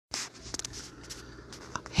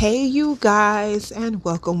Hey, you guys, and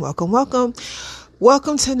welcome. Welcome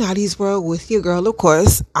to Nadia's World with your girl, of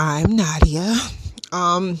course. I'm Nadia.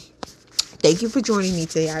 Thank you for joining me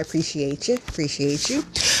today. I appreciate you.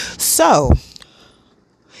 So,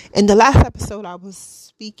 in the last episode, I was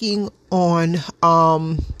speaking on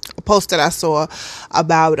a post that I saw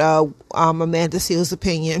about Amanda Seales'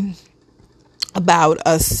 opinion about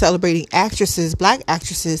us celebrating black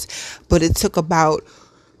actresses, but it took about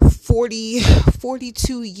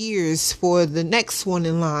 42 years for the next one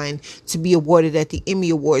in line to be awarded at the Emmy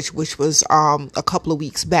Awards, which was a couple of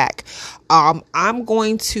weeks back. I'm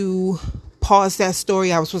going to pause that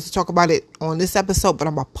story. I was supposed to talk about it on this episode, but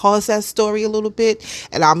I'm gonna pause that story a little bit,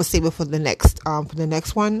 and I'm gonna save it for the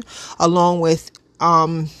next one, along with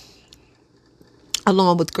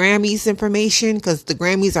Grammys information, because the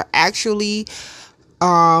Grammys are actually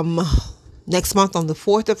next month on the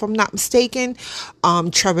 4th, if I'm not mistaken.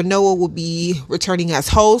 Trevor Noah will be returning as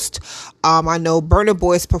host. I know Burna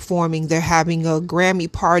Boy is performing. They're having a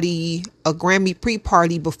Grammy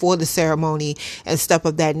pre-party before the ceremony and stuff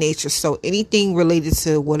of that nature. So anything related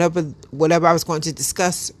to whatever I was going to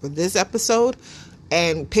discuss for this episode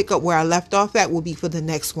and pick up where I left off at will be for the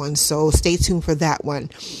next one. So stay tuned for that one.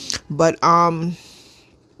 But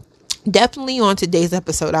definitely on today's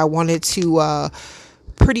episode, I wanted to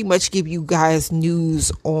pretty much give you guys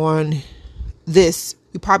news on this.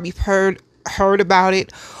 You probably heard about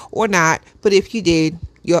it or not, but if you did,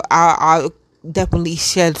 I'll definitely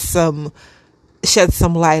shed some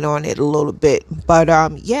light on it a little bit. But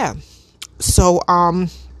yeah. So a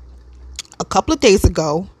couple of days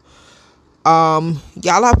ago, y'all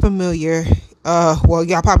are familiar. Well,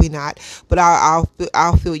 y'all probably not, but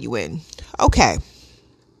I'll fill you in. Okay.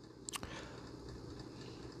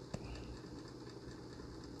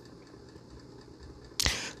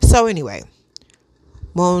 So anyway,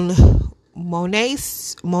 Monet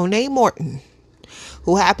Morton,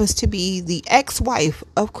 who happens to be the ex-wife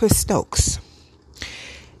of Chris Stokes,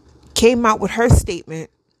 came out with her statement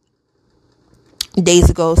days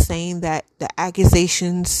ago saying that the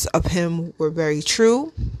accusations of him were very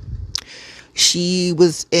true. She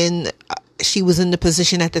was in the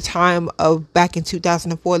position at the time of back in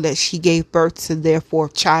 2004 that she gave birth to their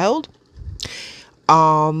fourth child.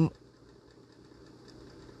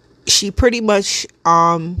 She pretty much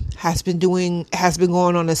has been going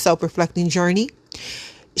on a self-reflecting journey.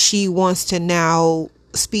 She wants to now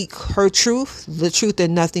speak her truth, the truth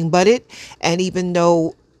and nothing but it. And even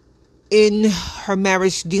though in her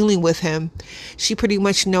marriage dealing with him, she pretty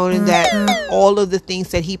much noted that all of the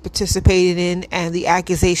things that he participated in and the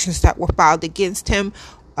accusations that were filed against him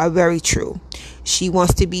are very true. She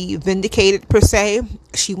wants to be vindicated, per se.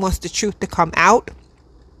 She wants the truth to come out.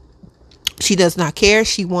 She does not care.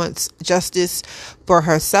 She wants justice for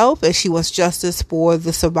herself, and she wants justice for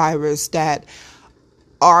the survivors that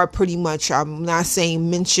are pretty much, I'm not saying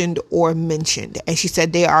mentioned. And she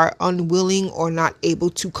said they are unwilling or not able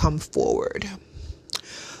to come forward.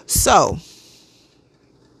 So,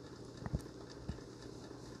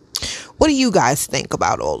 what do you guys think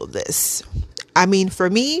about all of this? I mean, for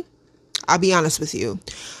me, I'll be honest with you.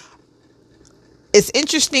 It's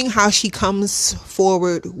interesting how she comes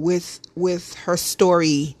forward with her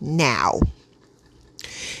story now.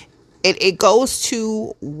 It goes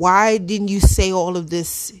to, why didn't you say all of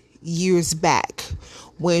this years back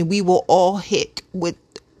when we were all hit with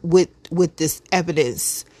this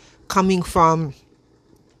evidence starting from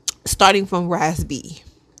Raz B,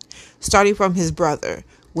 starting from his brother.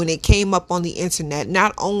 When it came up on the internet,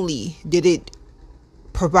 not only did it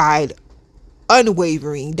provide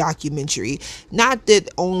unwavering documentary, not that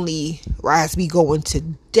only Raz B go into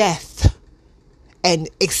depth and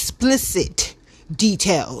explicit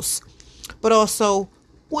details, but also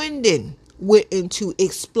Wendon went into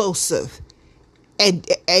explosive and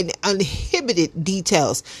uninhibited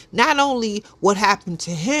details. Not only what happened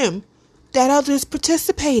to him, that others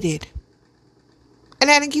participated, and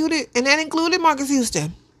that included Marcus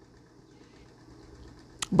Houston.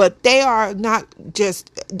 But they're not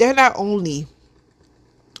only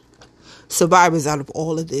survivors out of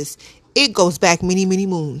all of this. It goes back many, many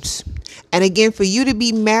moons. And again, for you to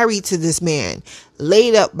be married to this man,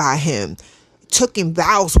 laid up by him, took in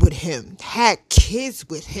vows with him, had kids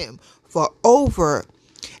with him for over,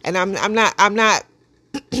 and I'm not I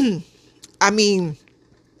mean,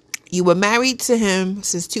 you were married to him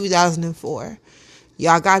since 2004.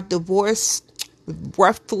 Y'all got divorced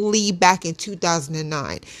roughly back in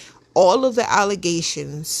 2009. All the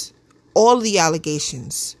allegations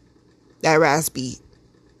that Raz B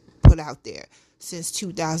put out there since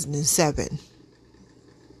 2007.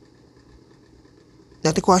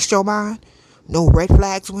 Nothing crossed your mind? No red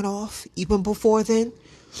flags went off even before then?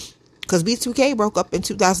 Because B2K broke up in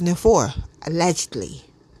 2004, allegedly.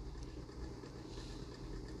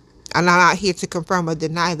 I'm not here to confirm or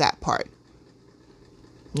deny that part.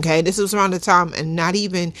 Okay, this was around the time, and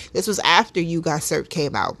this was after You Got Served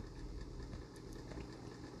came out.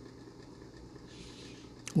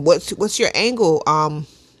 What's your angle?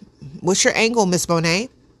 What's your angle, Miss Monet?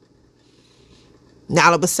 Now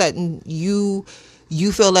all of a sudden you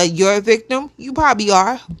feel like you're a victim. You probably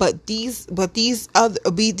are, but these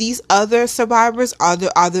other survivors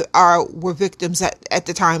were victims at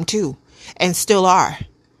the time too, and still are.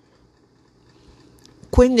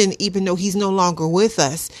 Quindon, even though he's no longer with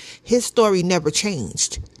us, his story never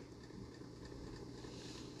changed.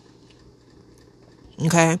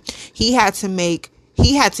 Okay, he had to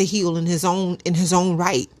heal in his own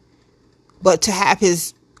right, but to have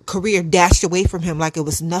his career dashed away from him like it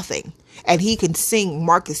was nothing, and he can sing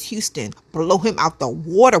Marcus Houston, blow him out the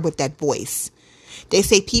water with that voice. They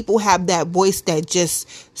say people have that voice that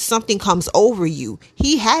just something comes over you.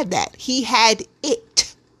 He had that. He had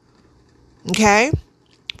it. Okay.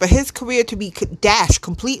 For his career to be dashed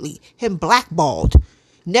completely, him blackballed,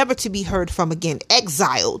 never to be heard from again,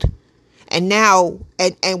 exiled. And now,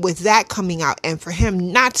 and with that coming out, and for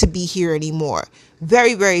him not to be here anymore,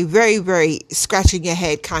 very, very, very, very scratching your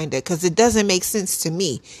head, kind of, because it doesn't make sense to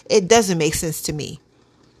me. It doesn't make sense to me.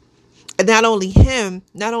 And not only him,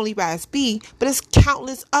 not only Raz B, but it's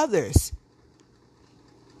countless others.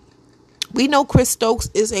 We know Chris Stokes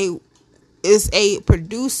is a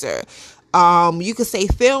producer. You could say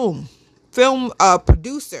film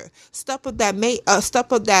producer, stuff of that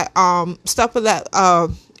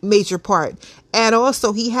major part. And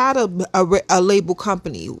also he had a label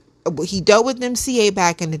company. He dealt with MCA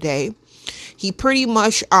back in the day. He pretty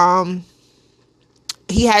much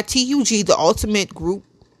he had TUG, the Ultimate Group,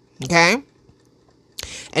 okay?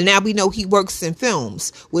 And now we know he works in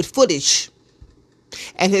films with footage.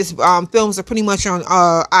 And his films are pretty much on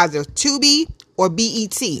either Tubi or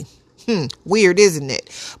BET. Weird, isn't it?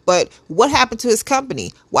 But what happened to his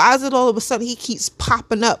company? Why is it all of a sudden he keeps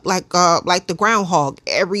popping up like the groundhog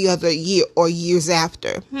every other year or years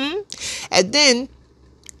after? And then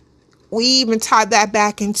we even tie that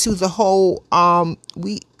back into the whole.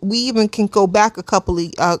 We even can go back a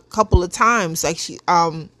couple of times. Like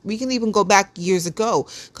we can even go back years ago,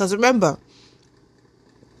 because remember,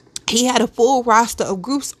 he had a full roster of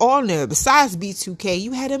groups on there. Besides B2K,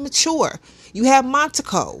 you had Immature, you had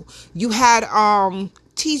Montego, you had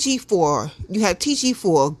TG4, you had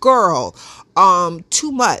TG4, Girl,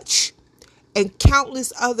 Too Much, and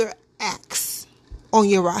countless other acts on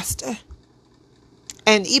your roster.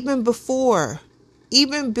 And even before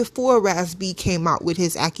Raz B came out with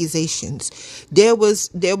his accusations, there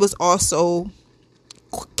was also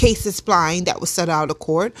cases flying that was set out of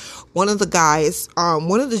court. One of the guys,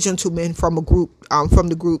 one of the gentlemen from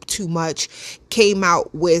the group Too Much, came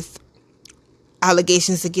out with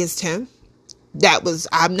allegations against him.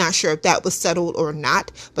 I'm not sure if that was settled or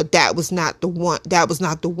not, but that was not the one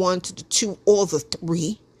to the two or the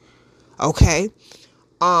three. Okay.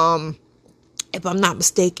 If I'm not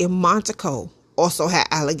mistaken, Montego also had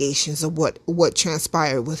allegations of what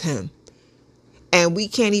transpired with him. And we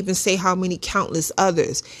can't even say how many countless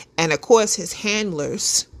others. And of course, his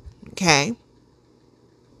handlers, okay,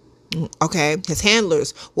 his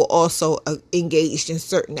handlers were also engaged in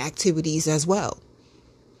certain activities as well.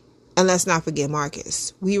 And let's not forget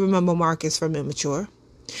Marcus. We remember Marcus from Immature.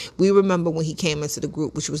 We remember when he came into the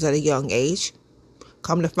group, which was at a young age.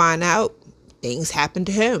 Come to find out, things happened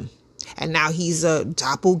to him. And now he's a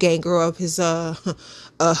doppelganger of his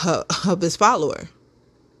follower.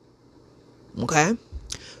 Okay,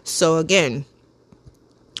 so again,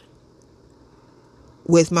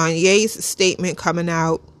 with Monye's statement coming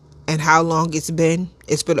out and how long it's been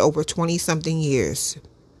over 20 something years.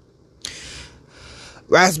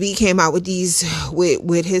 Raz B came out with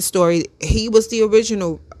with his story. He was the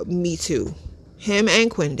original Me Too, him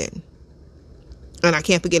and Quindon, and I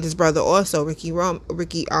can't forget his brother also, Ricky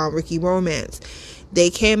Romance. They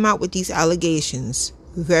came out with these allegations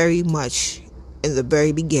very much in the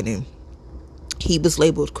very beginning. He was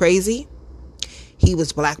labeled crazy. He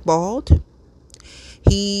was blackballed.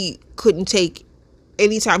 He couldn't take,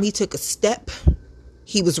 anytime he took a step,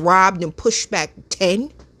 he was robbed and pushed back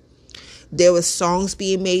 10. There was songs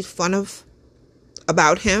being made fun of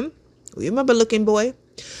about him. Remember Looking Boy?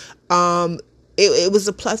 It was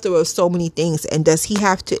a plethora of so many things. And does he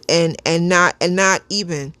have to, and not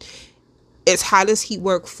even, it's how does he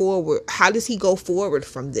work forward? How does he go forward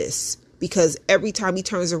from this? Because every time he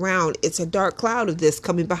turns around, it's a dark cloud of this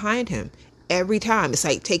coming behind him. every time. It's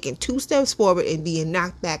like taking 2 steps forward and being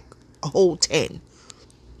knocked back a whole 10.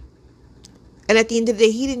 And at the end of the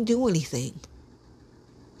day, he didn't do anything.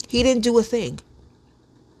 He didn't do a thing.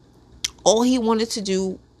 All he wanted to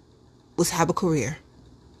do was have a career.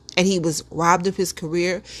 And he was robbed of his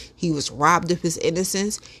career. He was robbed of his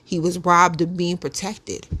innocence. He was robbed of being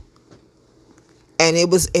protected. And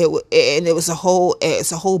it's a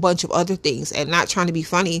whole bunch of other things. And not trying to be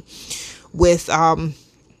funny with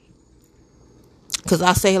because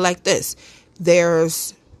I'll say it like this.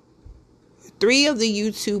 There's 3 of the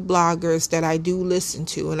YouTube bloggers that I do listen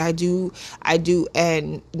to, and I do,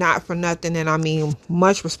 and not for nothing, and I mean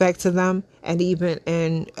much respect to them, and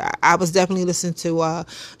I was definitely listening to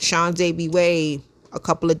Sean Davey Way a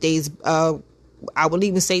couple of days, I would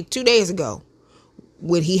even say 2 days ago,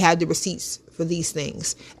 when he had the receipts for these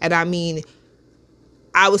things, and I mean,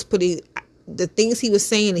 I was putting the things he was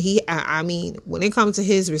saying, I mean, when it comes to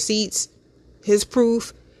his receipts, his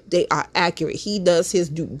proof, they are accurate. He does his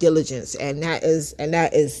due diligence, and that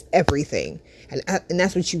is everything, and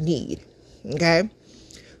that's what you need. Okay,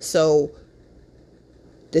 so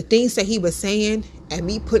the things that he was saying and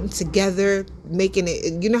me putting together, making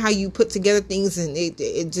it, you know how you put together things and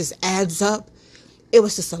it just adds up. It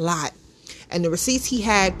was just a lot, and the receipts he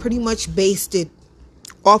had pretty much based it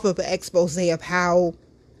off of an expose of how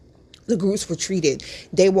the groups were treated.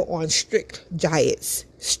 They were on strict diets,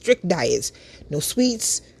 no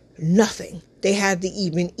sweets, nothing. They had to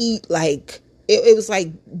even eat like, it was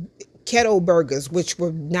like keto burgers, which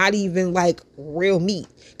were not even like real meat.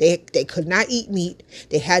 They could not eat meat.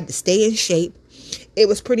 They had to stay in shape. It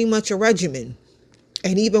was pretty much a regimen.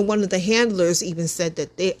 And even one of the handlers even said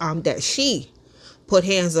that that she put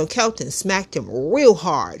hands on Kelton, smacked him real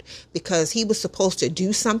hard because he was supposed to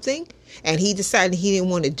do something and he decided he didn't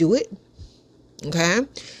want to do it. Okay.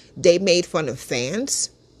 They made fun of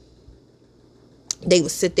fans. They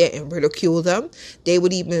would sit there and ridicule them. They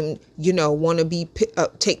would even, want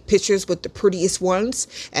to take pictures with the prettiest ones,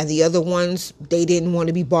 and the other ones they didn't want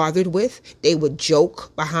to be bothered with. They would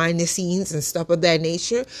joke behind the scenes and stuff of that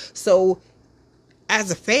nature. So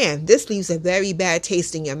as a fan, this leaves a very bad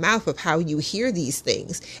taste in your mouth of how you hear these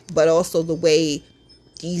things, but also the way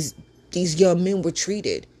these young men were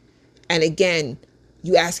treated. And again,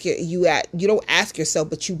 you don't ask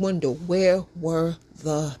yourself, but you wonder, where were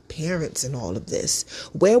the parents in all of this?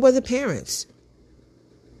 Where were the parents?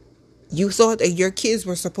 You thought that your kids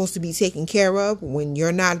were supposed to be taken care of when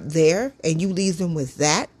you're not there, and you leave them with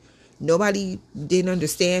that. Nobody didn't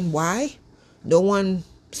understand why. No one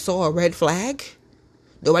saw a red flag.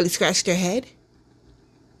 Nobody scratched their head.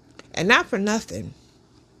 And not for nothing,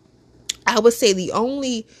 I would say the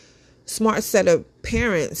only smart set of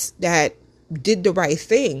parents that did the right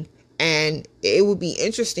thing, and it would be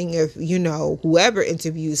interesting if, whoever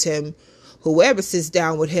interviews him, whoever sits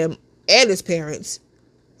down with him and his parents,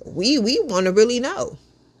 we want to really know.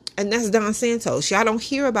 And that's Don Santos. Y'all don't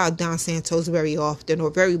hear about Don Santos very often, or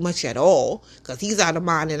very much at all, because he's out of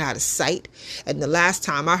mind and out of sight. And the last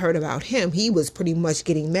time I heard about him, he was pretty much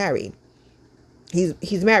getting married.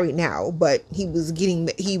 He's married now, but he was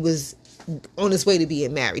on his way to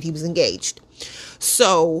being married. He was engaged.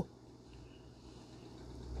 So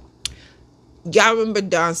y'all remember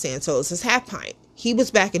Don Santos as Half Pint. He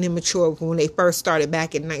was back in Immature when they first started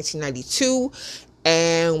back in 1992.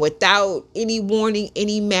 And without any warning,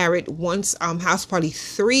 any merit, once House Party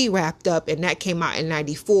 3 wrapped up, and that came out in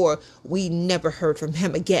 94, we never heard from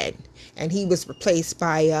him again. And he was replaced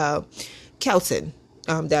by Kelton.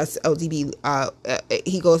 That's LDB.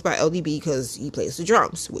 He goes by LDB because he plays the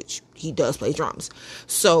drums, which he does play drums.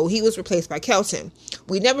 So he was replaced by Kelton.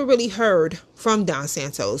 We never really heard from Don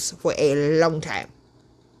Santos for a long time.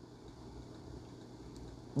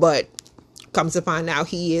 But comes to find out,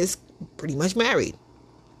 he is pretty much married.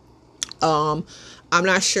 I'm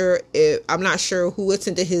not sure who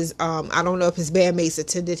attended his, I don't know if his bandmates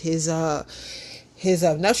attended his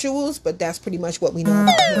nuptials, but that's pretty much what we know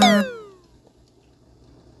about him.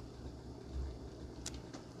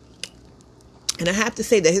 And I have to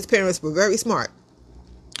say that his parents were very smart,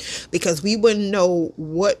 because we wouldn't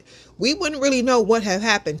really know what had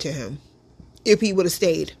happened to him if he would have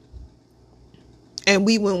stayed, and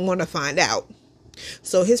we wouldn't want to find out.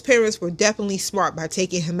 So his parents were definitely smart by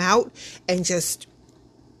taking him out and just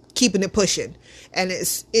keeping it pushing. And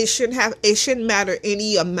it shouldn't matter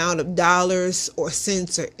any amount of dollars or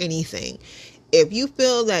cents or anything. If you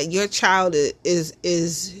feel that your child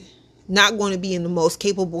is not going to be in the most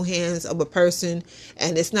capable hands of a person,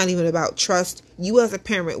 and it's not even about trust, you as a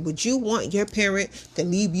parent, would you want your parent to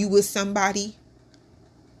leave you with somebody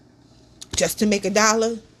just to make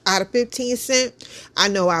 $1 out of 15 cents? I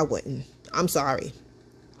know I wouldn't. I'm sorry.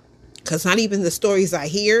 Because not even the stories I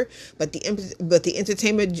hear, but the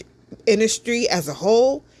entertainment industry as a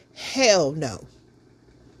whole, hell no.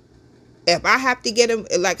 If I have to get him,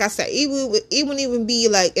 like I said, even be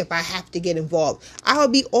like, if I have to get involved, I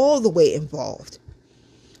would be all the way involved.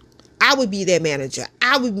 I would be their manager.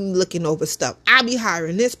 I would be looking over stuff. I'd be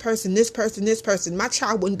hiring this person, this person, this person. My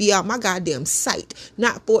child wouldn't be out my goddamn sight.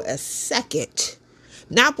 Not for a second.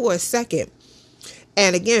 Not for a second.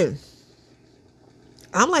 And again,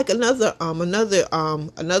 I'm like another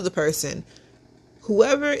person.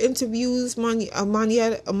 Whoever interviews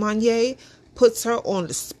Monia puts her on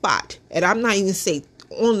the spot. And I'm not even saying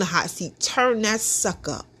on the hot seat. Turn that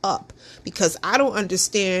sucker up. Because I don't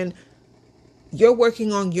understand. You're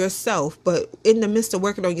working on yourself, but in the midst of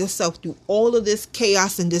working on yourself through all of this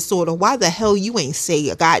chaos and disorder, why the hell you ain't say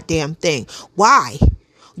a goddamn thing? Why?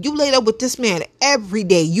 You laid up with this man every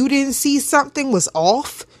day. You didn't see something was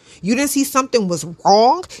off? You didn't see something was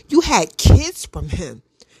wrong? You had kids from him.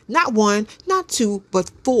 Not one, not two, but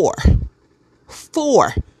four.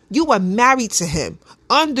 4. You were married to him.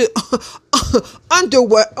 Under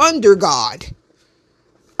God.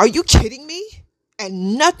 Are you kidding me?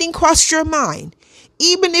 And nothing crossed your mind.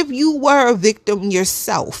 Even if you were a victim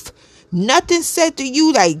yourself. Nothing said to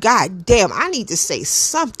you like, God damn, I need to say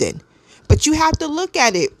something. But you have to look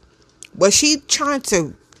at it. Was she trying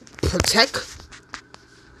to protect?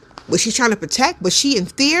 Was she trying to protect? Was she in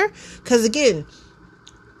fear? Because again,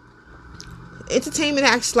 entertainment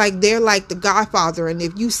acts like they're like the Godfather. And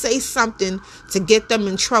if you say something to get them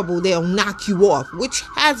in trouble, they'll knock you off. Which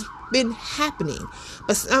has been happening.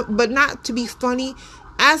 But not to be funny,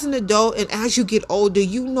 as an adult and as you get older,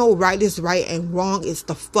 you know right is right and wrong is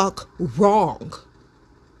the fuck wrong.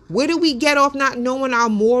 Where do we get off not knowing our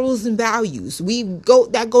morals and values?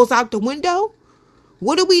 That goes out the window?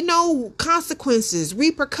 What do we know? Consequences,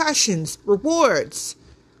 repercussions, rewards.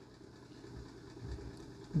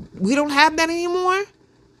 We don't have that anymore?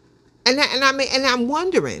 And I'm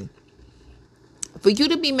wondering, for you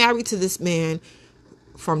to be married to this man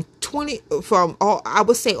I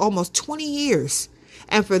would say almost 20 years,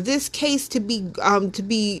 and for this case to be I'm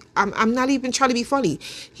not even trying to be funny,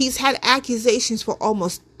 he's had accusations for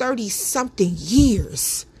almost 30 something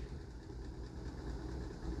years.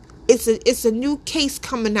 It's a new case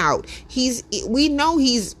coming out. He bats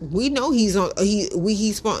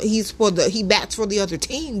for the other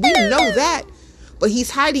team. We know that, but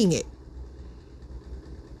he's hiding it.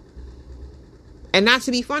 And not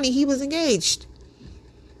to be funny, he was engaged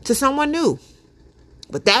to someone new,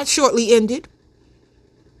 but that shortly ended.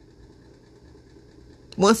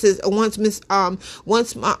 Once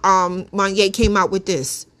Monia came out with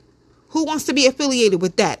this, who wants to be affiliated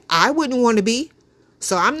with that? I wouldn't want to be.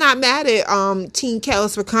 So I'm not mad at Teen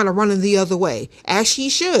Kellis for kind of running the other way, as she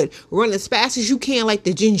should. Run as fast as you can like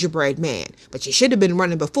the gingerbread man, but you should have been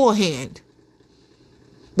running beforehand.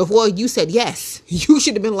 Before you said yes, you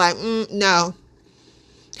should have been like, no,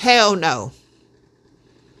 hell no.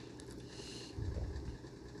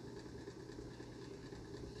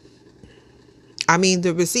 I mean,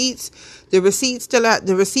 the receipts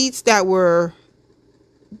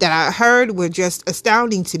that I heard were just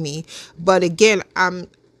astounding to me. But again, I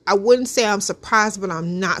wouldn't say I'm surprised, but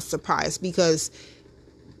I'm not surprised, because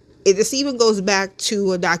this even goes back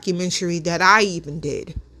to a documentary that I even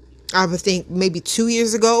did. I would think maybe 2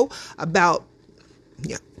 years ago about,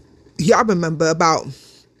 y'all remember about,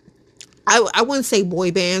 I wouldn't say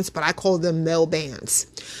boy bands, but I call them male bands.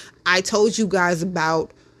 I told you guys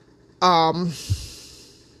about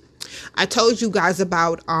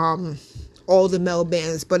all the male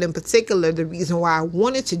bands, but in particular, the reason why I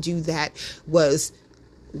wanted to do that was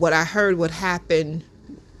what I heard would happen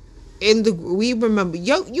we remember,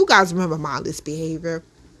 you guys remember Mindless Behavior.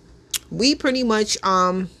 We pretty much,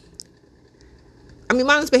 Mindless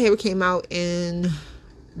Behavior came out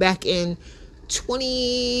back in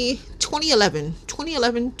 2011,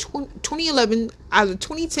 either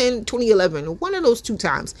 2010, 2011, one of those two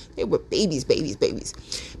times. They were babies.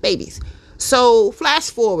 So flash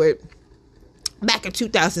forward back in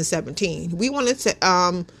 2017, we wanted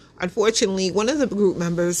to, unfortunately, one of the group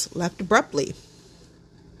members left abruptly.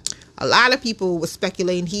 A lot of people were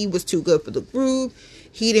speculating he was too good for the group.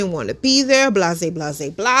 He didn't want to be there, blah,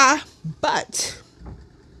 blah. But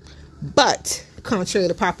contrary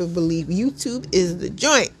to popular belief, YouTube is the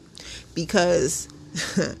joint, because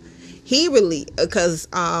y'all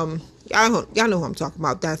know who I'm talking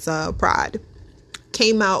about. That's Pride.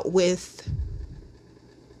 Came out with,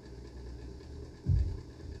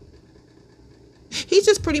 he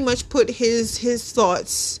just pretty much put his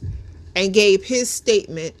thoughts and gave his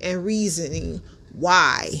statement and reasoning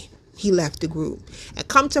why he left the group. And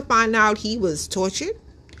come to find out, he was tortured.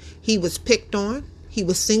 He was picked on. He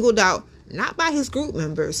was singled out, not by his group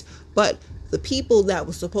members, but the people that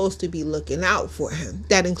were supposed to be looking out for him.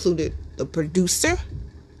 That included the producer,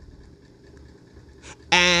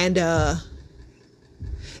 and it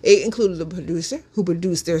included the producer who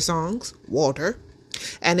produced their songs, Walter,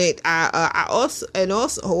 and also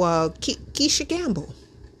Keisha Gamble.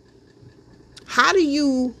 How do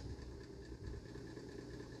you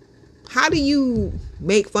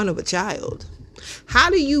make fun of a child? How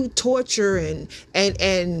do you torture and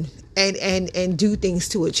do things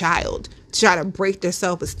to a child to try to break their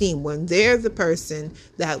self-esteem when they're the person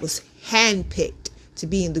that was handpicked to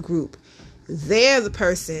be in the group? They're the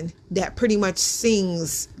person that pretty much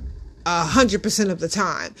sings 100% of the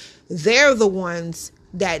time. They're the ones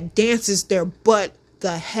that dances their butt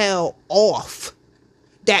the hell off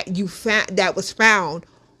that was found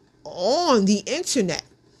on the internet.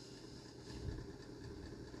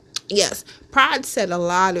 Yes, Pride said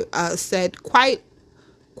quite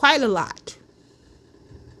a lot.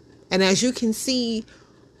 And as you can see,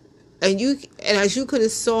 and as you could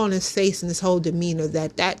have saw on his face and his whole demeanor,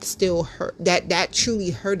 that still hurt, that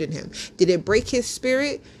truly hurted him. Did it break his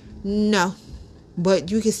spirit? No. But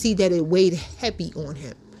you can see that it weighed heavy on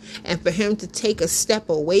him. And for him to take a step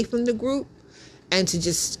away from the group and to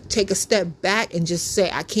just take a step back and just say,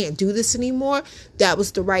 I can't do this anymore, that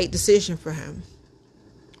was the right decision for him.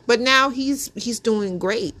 But now he's doing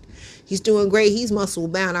great. He's doing great. He's muscle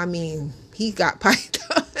bound. I mean, he got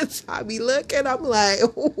pythons. I be looking. I'm like,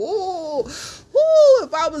 ooh.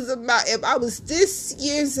 If I was this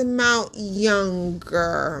year's amount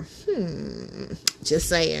younger, just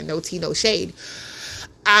saying, no tea, no shade,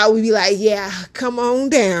 I would be like, yeah, come on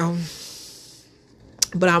down.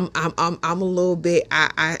 But I'm a little bit,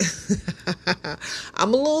 I'm a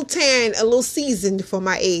little tan, a little seasoned for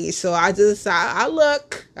my age. So I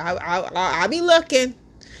look, I be looking,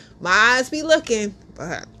 my eyes be looking,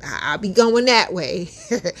 but I be going that way.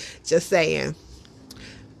 Just saying.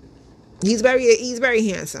 He's very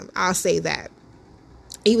handsome. I'll say that.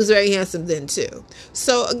 He was very handsome then too.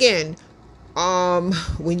 So again,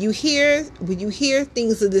 when you hear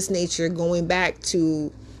things of this nature, going back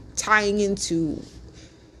to tying into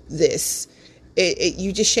this,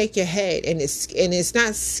 you just shake your head, and it's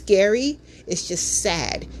not scary, it's just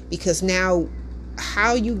sad, because now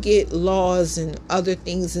how you get laws and other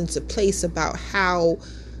things into place about how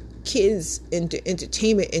kids in the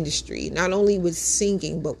entertainment industry, not only with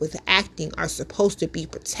singing but with acting, are supposed to be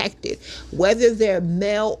protected, whether they're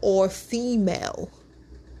male or female.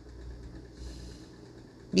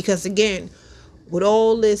 Because again, with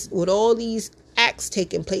all these acts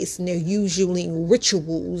taking place, and they're usually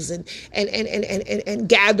rituals and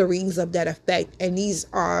gatherings of that effect, and these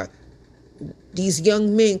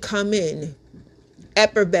young men come in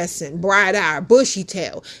effervescent, bright-eyed,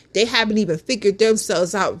 bushy-tailed. They haven't even figured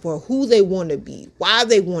themselves out for who they want to be, why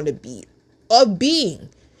they want to be, of being,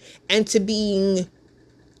 and to being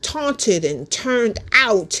taunted and turned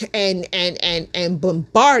out and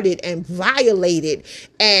bombarded and violated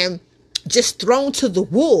and just thrown to the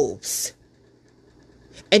wolves.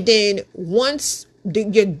 And then once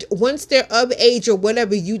they're of age or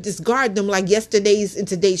whatever, you discard them like yesterday's and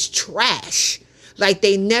today's trash. Like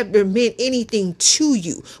they never meant anything to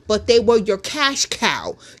you, but they were your cash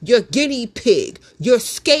cow, your guinea pig, your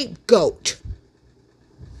scapegoat,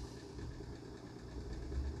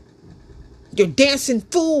 your dancing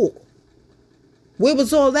fool. Where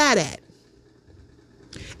was all that at?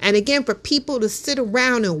 And again, for people to sit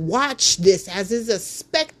around and watch this as is a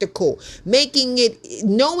spectacle, making it,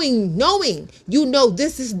 knowing,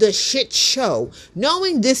 this is the shit show,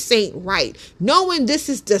 knowing this ain't right, knowing this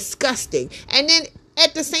is disgusting. And then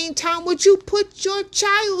at the same time, would you put your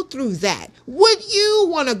child through that? Would you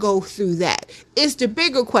want to go through that? Is the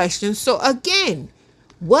bigger question. So again,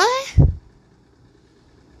 what?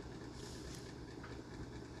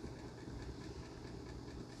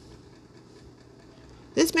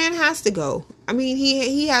 This man has to go. I mean,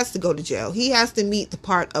 he has to go to jail. He has to meet the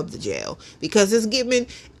part of the jail, because it's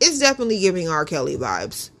definitely giving R. Kelly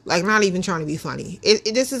vibes. Like, not even trying to be funny.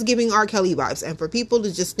 This is giving R. Kelly vibes. And for people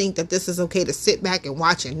to just think that this is okay to sit back and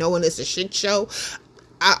watch and knowing it's a shit show,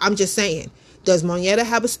 I'm just saying, does Monyetta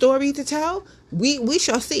have a story to tell? We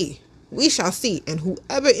shall see. We shall see. And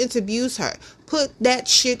whoever interviews her, put that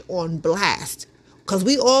shit on blast. Because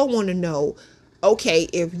we all want to know, okay,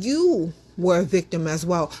 if you were a victim as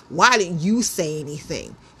well, why didn't you say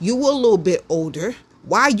anything? You were a little bit older.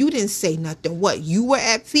 Why you didn't say nothing? What, you were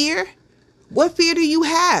at fear? What fear do you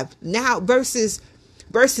have now versus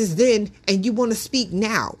then, and you want to speak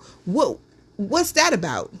now? What's that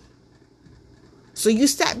about? So you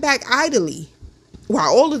sat back idly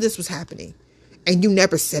while all of this was happening and you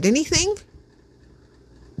never said anything?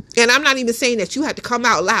 And I'm not even saying that you had to come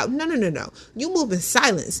out loud. No. You move in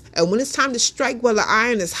silence. And when it's time to strike while the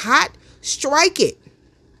iron is hot, strike it.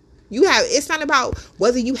 It's not about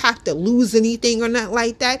whether you have to lose anything or not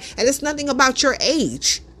like that. And it's nothing about your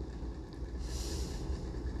age.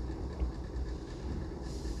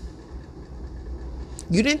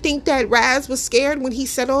 You didn't think that Raz was scared when he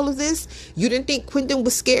said all of this? You didn't think Quentin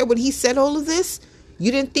was scared when he said all of this?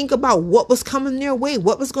 You didn't think about what was coming their way,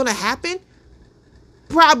 what was going to happen?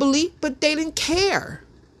 Probably, but they didn't care.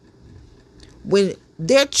 When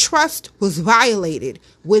their trust was violated,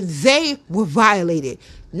 when they were violated,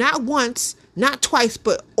 not once, not twice,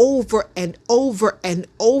 but over and over and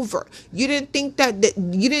over. You didn't think they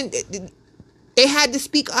had to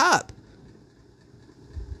speak up.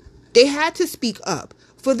 They had to speak up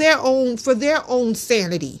for their own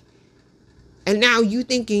sanity. And now you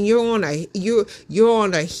thinking you're on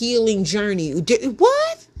a healing journey.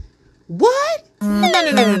 What?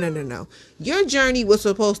 No. Your journey was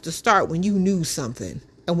supposed to start when you knew something.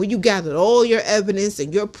 And when you gathered all your evidence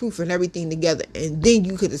and your proof and everything together, and then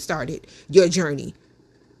you could have started your journey.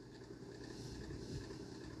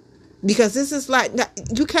 Because this is like,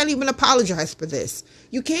 you can't even apologize for this.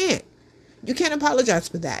 You can't apologize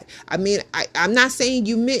for that. I mean, I'm not saying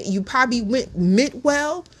you probably meant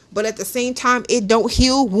well, but at the same time, it don't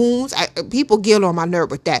heal wounds. People get on my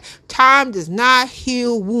nerve with that. Time does not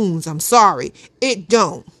heal wounds. I'm sorry. It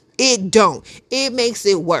don't. It makes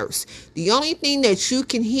it worse. The only thing that you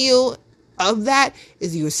can heal of that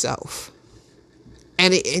is yourself.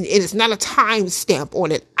 And it's not a time stamp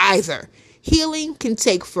on it either. Healing can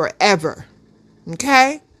take forever.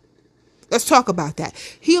 Okay? Let's talk about that.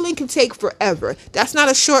 Healing can take forever. That's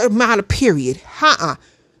not a short amount of period.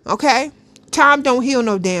 Okay? Time don't heal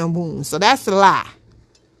no damn wounds. So that's a lie.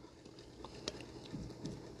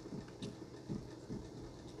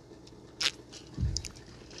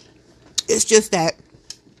 It's just that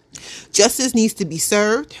justice needs to be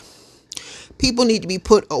served. People need to be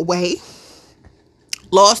put away.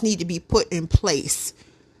 Laws need to be put in place.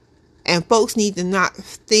 And folks need to not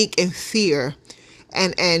think in fear.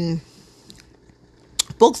 And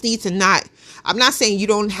folks need to not, I'm not saying you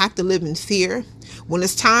don't have to live in fear. When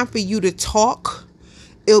it's time for you to talk,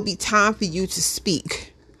 it'll be time for you to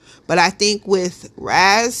speak. But I think with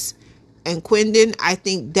Raz and Quentin, I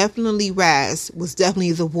think definitely Raz was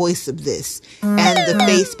definitely the voice of this and the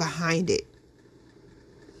face behind it.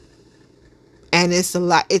 And it's a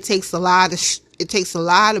lot. It takes a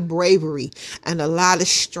lot of bravery and a lot of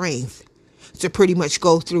strength to pretty much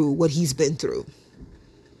go through what he's been through.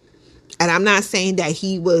 And I'm not saying that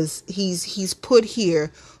he's put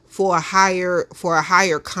here for a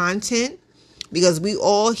higher content, because we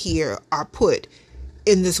all here are put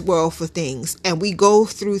in this world for things, and we go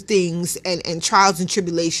through things and trials and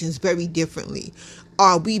tribulations very differently.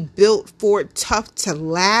 Are we built for it tough to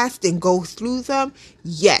last and go through them?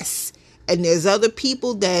 Yes. And there's other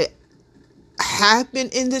people that have been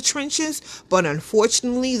in the trenches, but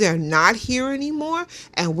unfortunately they're not here anymore,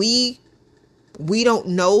 and we don't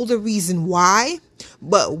know the reason why,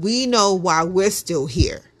 but we know why we're still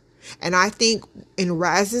here. And I think in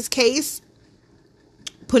Raz's case,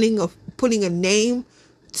 putting a name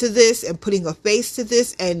to this and putting a face to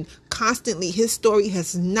this, and constantly his story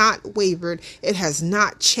has not wavered. It has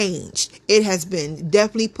not changed. It has been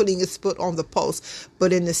definitely putting its foot on the pulse.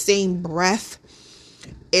 But in the same breath,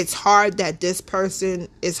 it's hard that this person,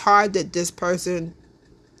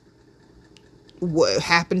 what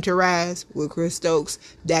happened to Raz with Chris Stokes,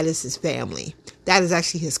 that is his family. That is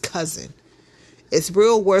actually his cousin. It's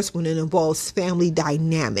real worse when it involves family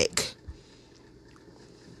dynamic.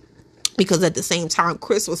 Because at the same time,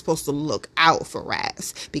 Chris was supposed to look out for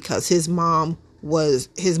Raz, because his mom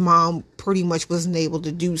pretty much wasn't able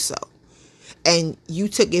to do so. And you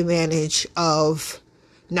took advantage of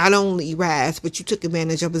not only Raz, but you took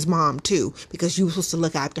advantage of his mom too, because you were supposed to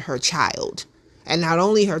look after her child. And not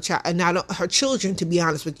only her child, and not her children, to be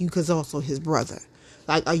honest with you, because also his brother.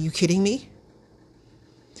 Like, are you kidding me?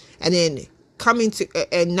 And then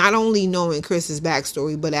and not only knowing Chris's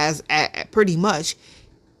backstory, but as pretty much,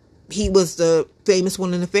 he was the famous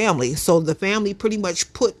one in the family. So the family pretty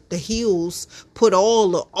much put all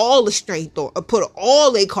the strength, or put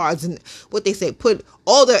all their cards in, what they say, put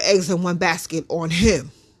all their eggs in one basket on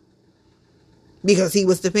him, because he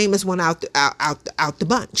was the famous one out the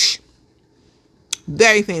bunch.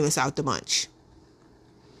 Very famous out the bunch.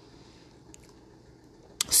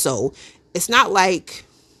 So it's not like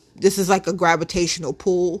this is like a gravitational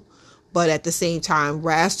pull, but at the same time,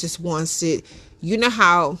 Raz just wants it. You know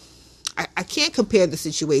how I can't compare the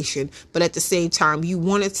situation, but at the same time, you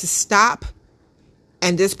want it to stop,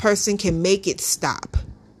 and this person can make it stop.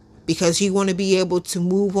 Because you want to be able to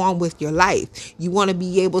move on with your life. You want to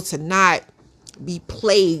be able to not be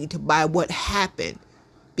plagued by what happened.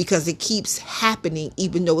 Because it keeps happening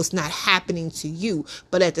even though it's not happening to you.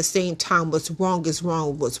 But at the same time, what's wrong is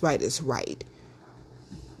wrong. What's right is right.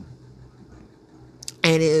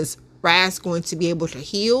 And is Raz going to be able to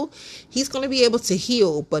heal? He's going to be able to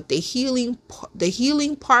heal. But the healing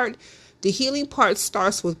part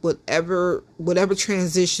starts with whatever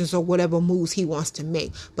transitions or whatever moves he wants to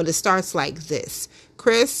make. But it starts like this.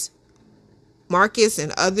 Chris, Marcus,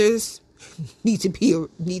 and others need to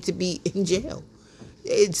be in jail.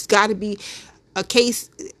 It's got to be a case.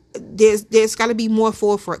 There's got to be more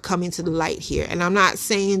forefront coming to the light here. And I'm not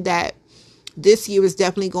saying that this year is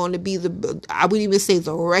definitely going to be I wouldn't even say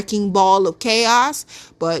the wrecking ball of chaos,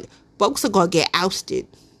 but folks are going to get ousted.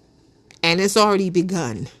 And it's already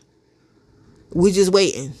begun. We're just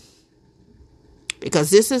waiting. Because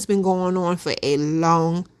this has been going on for a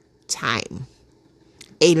long time.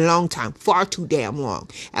 A long time. Far too damn long.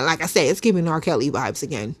 And like I said, it's giving R. Kelly vibes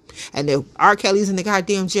again. And if R. Kelly's in the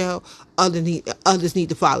goddamn jail, others need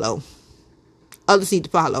to follow. Others need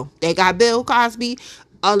to follow. They got Bill Cosby.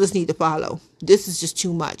 Others need to follow. This is just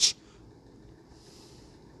too much.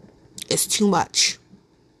 It's too much.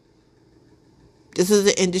 This is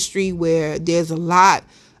an industry where there's a lot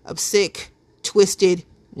of sick, twisted,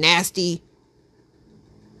 nasty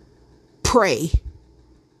predators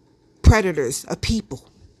of people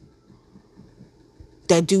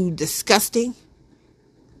that do disgusting,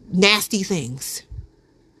 nasty things.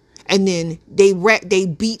 And then they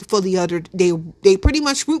beat for the other. They pretty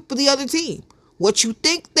much root for the other team. What you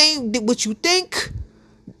think, and what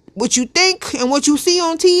you see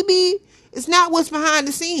on TV is not what's behind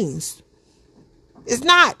the scenes. It's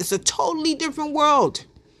not. It's a totally different world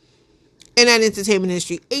in that entertainment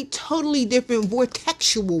industry. A totally different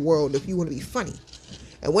vortexual world, if you want to be funny.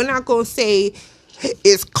 And we're not going to say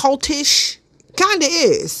it's cultish. Kind of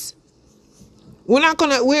is. We're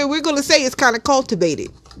going to say it's kind of cultivated.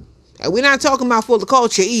 And we're not talking about for the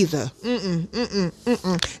culture either.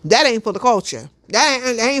 That ain't for the culture.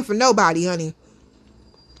 That ain't for nobody, honey.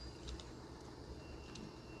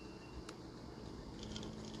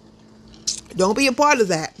 Don't be a part of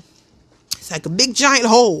that. It's like a big giant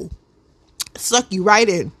hole. Suck you right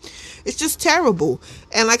in. It's just terrible.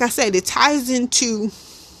 And like I said, it ties into...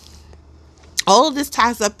 all of this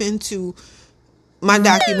ties up into my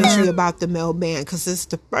documentary about the Mel Band, because it's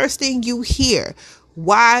the first thing you hear.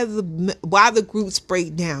 Why the groups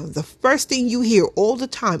break down. The first thing you hear all the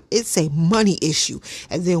time, it's a money issue.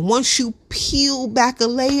 And then once you peel back a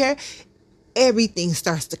layer, everything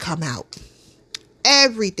starts to come out.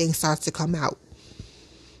 Everything starts to come out.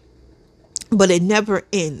 But it never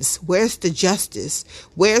ends. Where's the justice?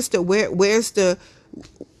 Where's the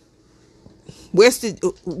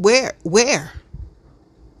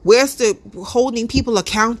holding people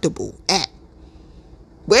accountable at?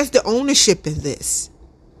 Where's the ownership in this?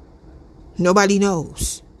 Nobody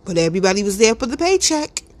knows. But everybody was there for the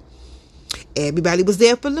paycheck. Everybody was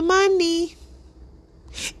there for the money.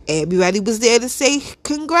 Everybody was there to say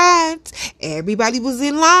congrats. Everybody was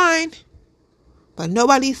in line. But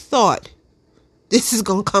nobody thought this is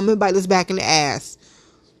going to come and bite us back in the ass.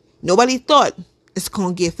 Nobody thought it's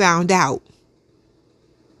going to get found out.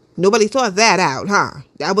 Nobody thought that out, huh?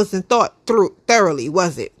 That wasn't thought through thoroughly,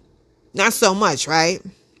 was it? Not so much, right?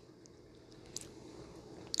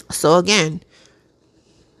 So again,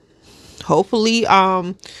 hopefully,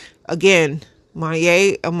 again,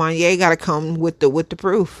 Monya gotta come with the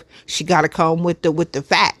proof. She gotta come with the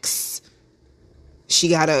facts. She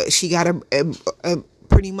gotta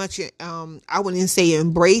pretty much I wouldn't say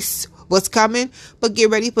embrace what's coming, but get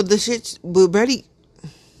ready for the shit. But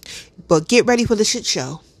get ready for the shit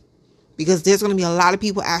show. Because there's going to be a lot of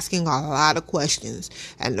people asking a lot of questions.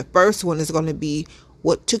 And the first one is going to be,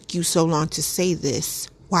 what took you so long to say this?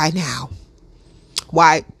 Why now?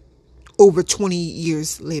 Why over 20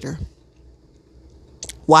 years later?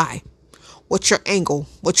 Why? What's your angle?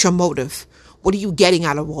 What's your motive? What are you getting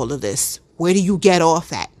out of all of this? Where do you get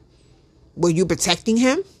off at? Were you protecting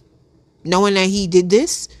him? Knowing that he did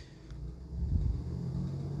this?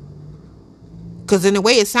 Because in a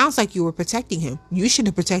way, it sounds like you were protecting him. You shouldn't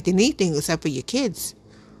have protected anything except for your kids.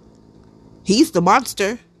 He's the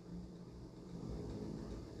monster.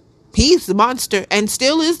 He's the monster and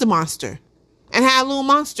still is the monster. And have little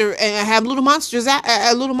monsters in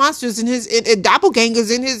his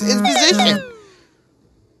doppelgangers in his position.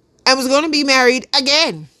 And was going to be married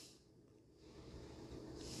again.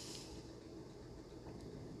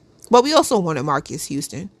 But we also wanted Marcus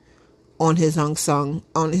Houston on his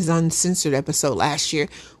uncensored episode last year.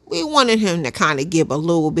 We wanted him to kind of give a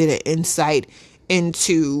little bit of insight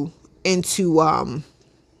into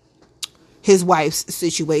his wife's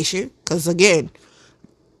situation. Because again,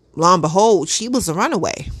 lo and behold, she was a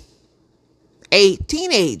runaway. A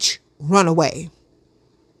teenage runaway.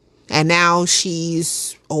 And now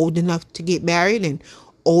she's old enough to get married and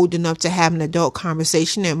old enough to have an adult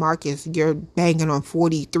conversation. And Marcus, you're banging on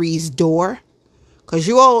 43's door. Because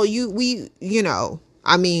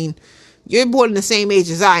I mean, you're born the same age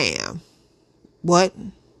as I am. What?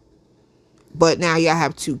 But now y'all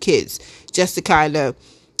have 2 kids. Just to kind of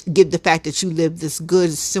give the fact that you live this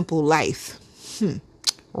good, simple life.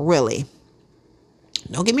 Really?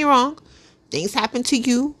 Don't get me wrong. Things happen to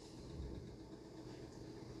you.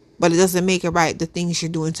 But it doesn't make it right, the things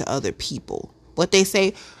you're doing to other people. What they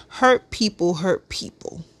say, hurt people hurt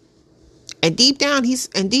people. And deep down, it's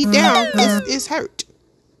hurt.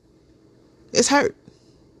 It's hurt.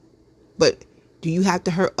 But do you have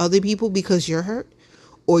to hurt other people because you're hurt?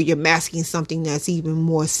 Or you're masking something that's even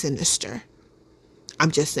more sinister?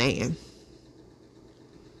 I'm just saying.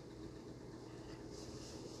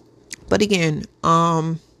 But again,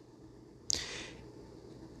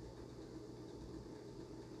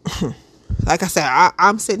 like I said,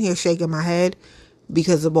 I'm sitting here shaking my head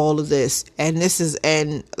because of all of this. And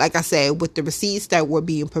like I said, with the receipts that were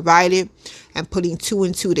being provided and putting 2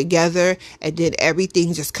 and 2 together, and then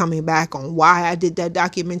everything just coming back on why I did that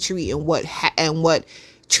documentary and what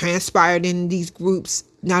transpired in these groups.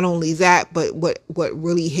 Not only that, but what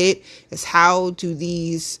really hit is how do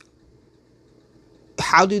these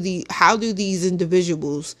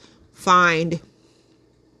individuals find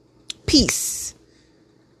peace?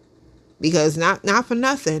 Because not for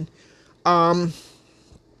nothing, Kelton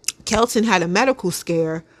had a medical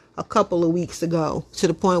scare a couple of weeks ago to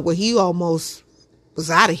the point where he almost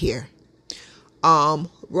was out of here.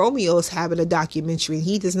 Romeo's having a documentary, and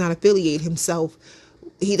he does not affiliate himself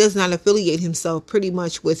pretty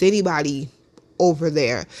much with anybody over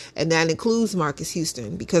there. And that includes Marcus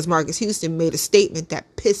Houston, because Marcus Houston made a statement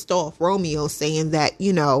that pissed off Romeo, saying that,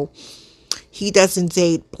 he doesn't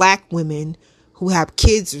date black women who have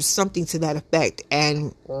kids or something to that effect.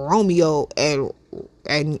 And Romeo and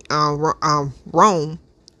Rome,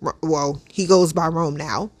 well, he goes by Rome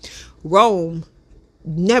now. Rome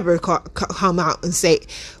never come out and say,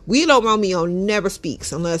 we know Romeo never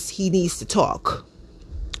speaks unless he needs to talk.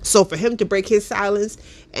 So for him to break his silence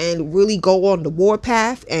and really go on the war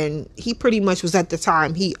path, and he pretty much was at the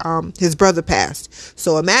time his brother passed.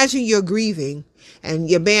 So imagine you're grieving and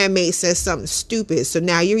your bandmate says something stupid. So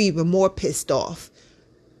now you're even more pissed off.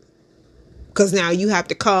 Because now you have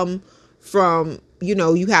to come from,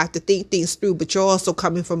 you have to think things through, but you're also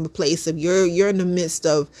coming from a place of you're in the midst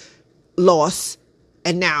of loss,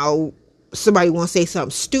 and now somebody wants to say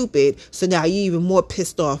something stupid. So now you're even more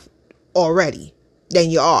pissed off already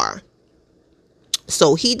than you are.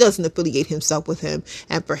 So he doesn't affiliate himself with him.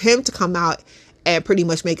 And for him to come out and pretty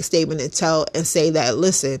much make a statement and say that,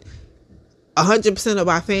 listen, 100% of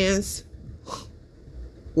our fans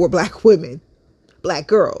were black women, black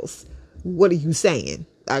girls. What are you saying?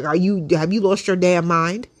 Like, have you lost your damn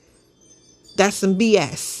mind? That's some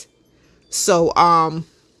BS. So,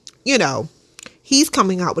 he's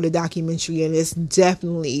coming out with a documentary, and it's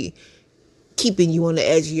definitely keeping you on the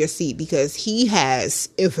edge of your seat because he has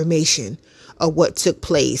information of what took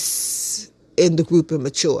place in the group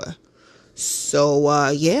Immature.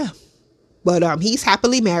 So, yeah. But he's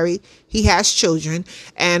happily married. He has children.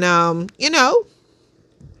 And, I'm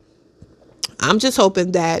just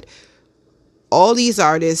hoping that all these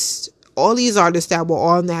artists that were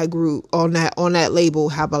on that group, on that label,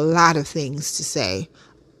 have a lot of things to say.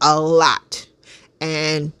 A lot.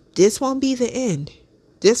 And this won't be the end.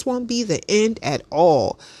 This won't be the end at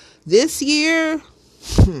all. This year,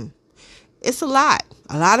 it's a lot.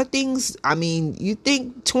 A lot of things. I mean, you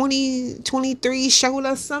think 2023 showed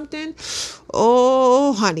us something?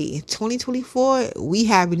 Oh, honey, 2024, we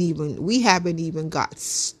haven't even got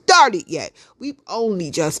started yet. We've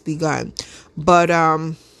only just begun. But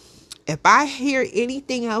if I hear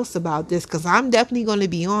anything else about this, because I'm definitely going to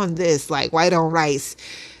be on this like white on rice.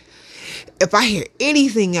 If I hear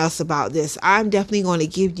anything else about this, I'm definitely going to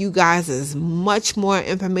give you guys as much more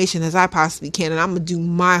information as I possibly can. And I'm going to do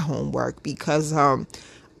my homework because I'm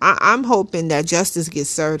hoping that justice gets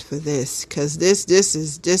served for this. Because this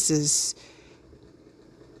is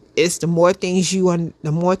it's the more things you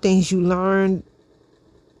learn,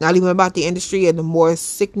 not even about the industry, and the more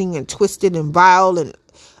sickening and twisted and vile and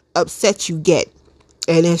upset you get.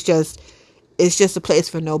 And it's just, it's just a place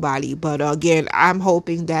for nobody. But again, I'm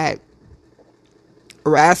hoping that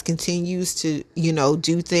Raz continues to,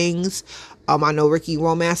 do things. I know Ricky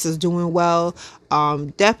Romance is doing well.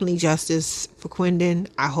 Definitely justice for Quindon.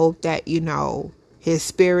 I hope that, his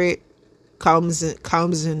spirit comes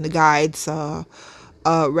and guides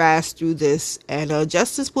Raz through this, and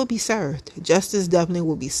justice will be served. Justice definitely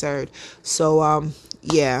will be served. So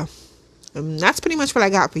yeah. That's pretty much what I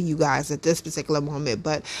got for you guys at this particular moment.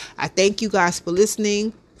 But I thank you guys for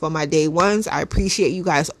listening. For my day ones, I appreciate you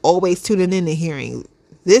guys always tuning in and hearing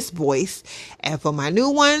this voice. And for my new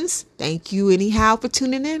ones, thank you anyhow for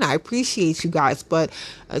tuning in. I appreciate you guys. But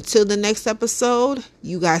until the next episode,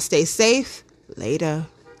 you guys stay safe. Later.